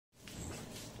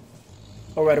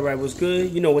All right, what's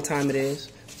good? You know what time it is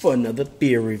for another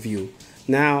beer review.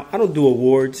 Now, I don't do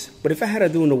awards, but if I had to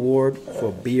do an award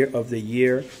for beer of the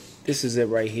year, this is it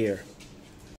right here.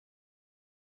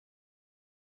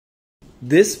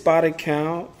 This Spotted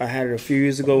Cow, I had it a few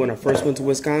years ago when I first went to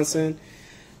Wisconsin,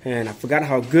 and I forgot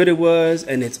how good it was,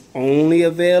 and it's only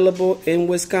available in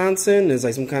Wisconsin. There's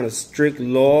like some kind of strict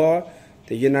law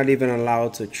that you're not even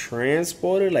allowed to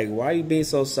transport it. Like, why are you being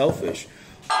so selfish?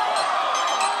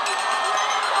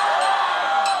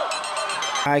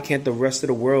 Why can't the rest of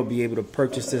the world be able to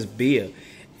purchase this beer?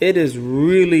 It is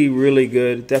really, really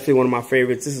good. Definitely one of my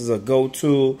favorites. This is a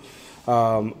go-to.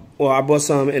 Well, I bought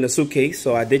some in a suitcase,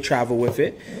 so I did travel with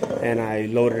it. And I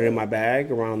loaded it in my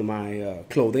bag around my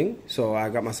clothing. So I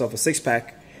got myself a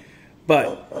 6-pack.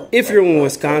 But if you're in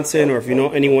Wisconsin, or if you know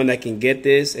anyone that can get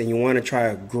this and you want to try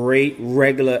a great,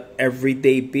 regular,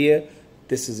 everyday beer,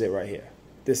 this is it right here.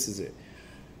 This is it.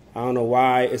 I don't know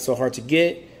why it's so hard to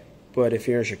get. But if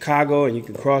you're in Chicago and you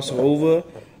can cross over,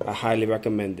 I highly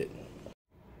recommend it.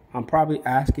 I'm probably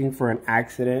asking for an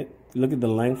accident. Look at the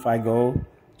length I go,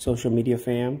 social media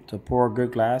fam, to pour a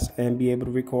good glass and be able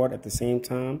to record at the same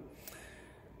time.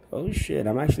 Oh shit,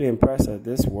 I'm actually impressed that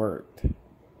this worked. I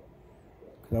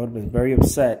would have been very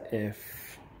upset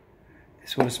if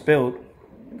this would have spilled.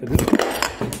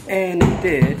 And it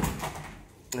did.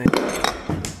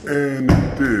 And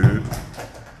it did.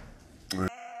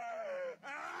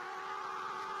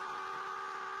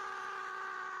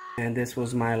 And this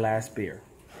was my last beer.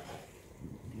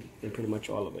 And pretty much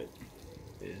all of it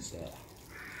is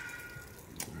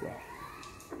wow.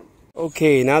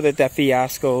 Okay, now that that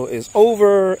fiasco is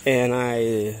over and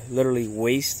I literally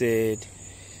wasted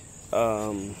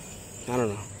I don't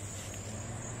know,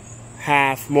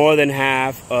 more than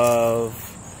half of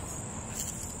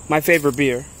my favorite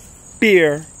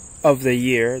beer of the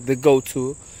year, the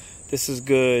go-to. This is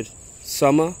good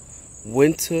summer,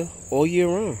 winter, all year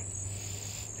round.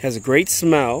 Has a great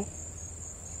smell.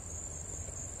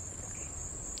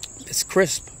 It's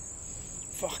crisp.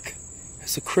 Fuck.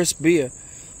 It's a crisp beer.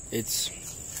 It's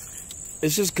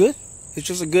just good. It's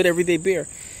just a good everyday beer.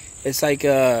 It's like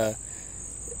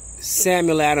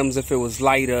Samuel Adams if it was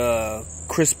lighter,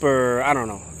 crisper. I don't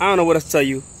know. I don't know what else to tell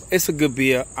you. It's a good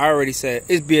beer. I already said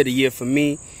it's beer of the year for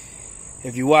me.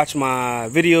 If you watch my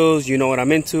videos, you know what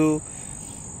I'm into.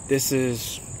 This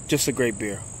is just a great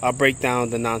beer. I'll break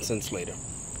down the nonsense later.